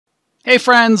Hey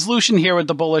friends, Lucian here with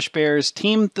the Bullish Bears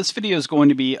team. This video is going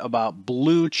to be about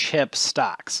blue chip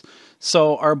stocks.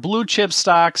 So are blue chip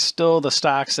stocks still the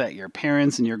stocks that your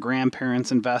parents and your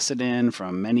grandparents invested in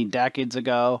from many decades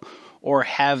ago, or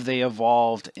have they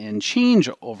evolved and changed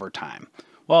over time?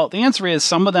 Well, the answer is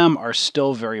some of them are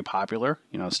still very popular.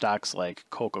 Stocks like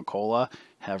Coca-Cola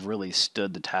have really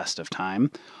stood the test of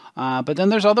time. But then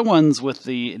there's other ones with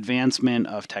the advancement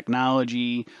of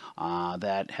technology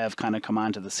that have kind of come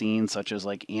onto the scene, such as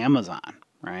like Amazon,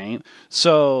 right?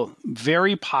 So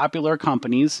very popular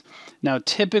companies. Now,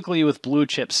 typically with blue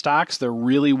chip stocks, they're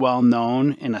really well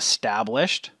known and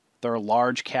established. They're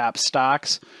large cap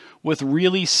stocks with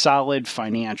really solid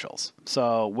financials.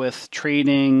 So with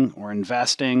trading or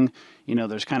investing,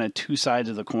 there's kind of two sides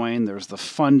of the coin. There's the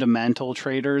fundamental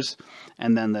traders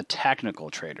and then the technical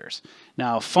traders.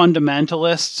 Now,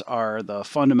 the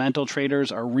fundamental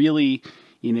traders are really,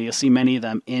 you'll see many of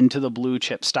them into the blue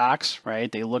chip stocks,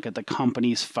 right? They look at the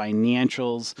company's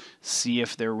financials, see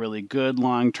if they're really good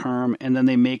long term, and then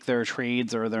they make their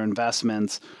trades or their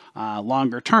investments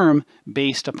longer term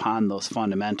based upon those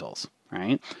fundamentals.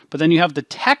 Right? But then you have the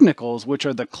technicals, which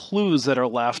are the clues that are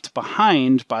left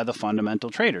behind by the fundamental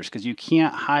traders, because you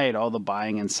can't hide all the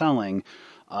buying and selling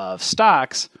of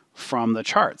stocks from the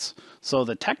charts. So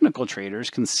the technical traders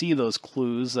can see those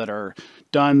clues that are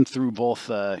done through both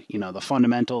the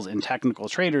fundamentals and technical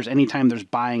traders. Anytime there's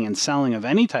buying and selling of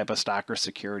any type of stock or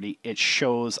security, it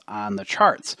shows on the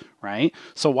charts, right?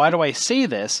 So why do I say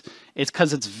this? It's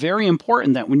because it's very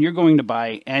important that when you're going to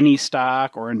buy any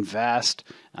stock or invest,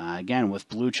 again, with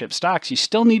blue chip stocks, you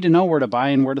still need to know where to buy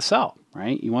and where to sell,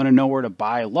 right? You want to know where to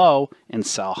buy low and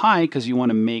sell high because you want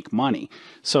to make money.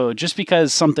 So just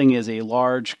because something is a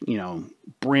large,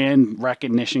 brand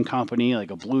recognition company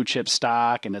like a blue chip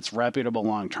stock and it's reputable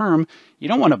long term, you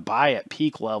don't want to buy at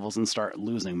peak levels and start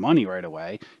losing money right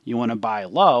away. You want to buy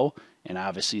low and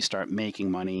obviously start making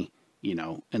money,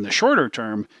 in the shorter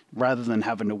term, rather than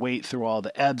having to wait through all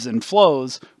the ebbs and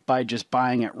flows by just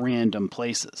buying at random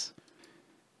places.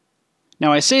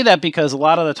 Now, I say that because a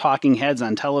lot of the talking heads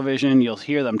on television, you'll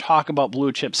hear them talk about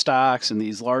blue chip stocks and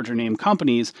these larger name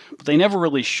companies, but they never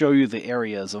really show you the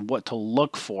areas of what to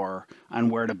look for on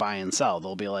where to buy and sell.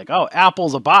 They'll be like, oh,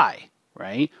 Apple's a buy,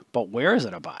 right? But where is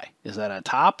it a buy? Is that a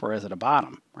top or is it a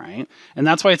bottom, right? And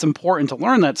that's why it's important to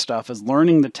learn that stuff, is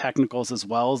learning the technicals as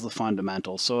well as the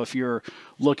fundamentals. So if you're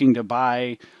looking to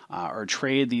buy or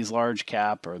trade these large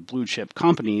cap or blue chip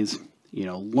companies,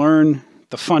 learn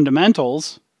the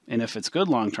fundamentals, and if it's good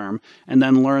long term, and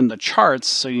then learn the charts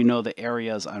so you know the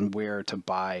areas on where to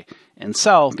buy and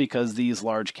sell, because these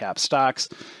large cap stocks,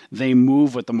 they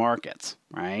move with the markets,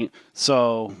 right?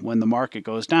 So when the market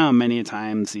goes down, many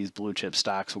times these blue chip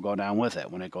stocks will go down with it.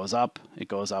 When it goes up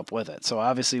with it. So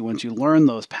obviously once you learn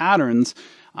those patterns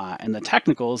and the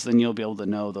technicals, then you'll be able to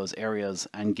know those areas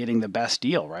and getting the best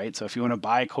deal, right? So if you want to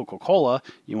buy Coca-Cola,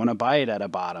 you want to buy it at a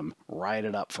bottom, ride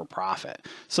it up for profit.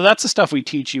 So that's the stuff we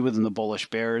teach you within the Bullish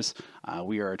Bears.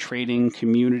 We are a trading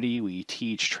community. We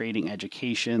teach trading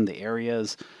education, the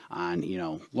areas on,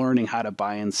 learning how to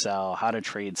buy and sell, how to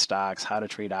trade stocks, how to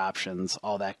trade options,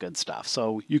 all that good stuff.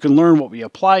 So you can learn what we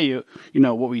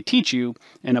what we teach you,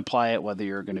 and apply it whether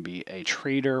you're going to be a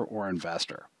trader or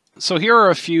investor. So here are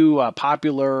a few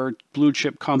popular blue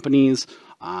chip companies.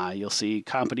 You'll see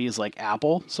companies like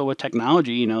Apple. So with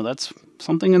technology, that's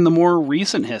something in the more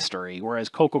recent history, whereas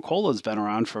Coca-Cola has been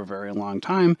around for a very long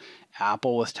time.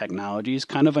 Apple with technology is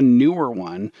kind of a newer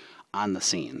one on the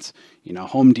scenes.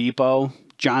 Home Depot,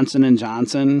 Johnson &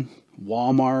 Johnson,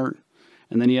 Walmart,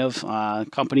 and then you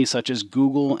have companies such as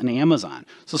Google and Amazon.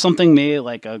 So something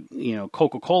like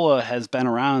Coca-Cola has been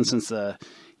around since the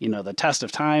test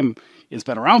of time has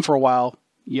been around for a while.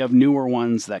 You have newer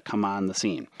ones that come on the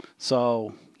scene.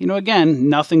 So, again,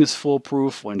 nothing is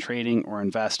foolproof when trading or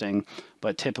investing,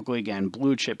 but typically, again,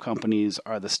 blue chip companies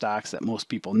are the stocks that most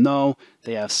people know.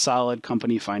 They have solid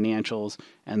company financials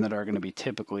and that are going to be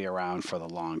typically around for the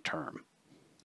long term.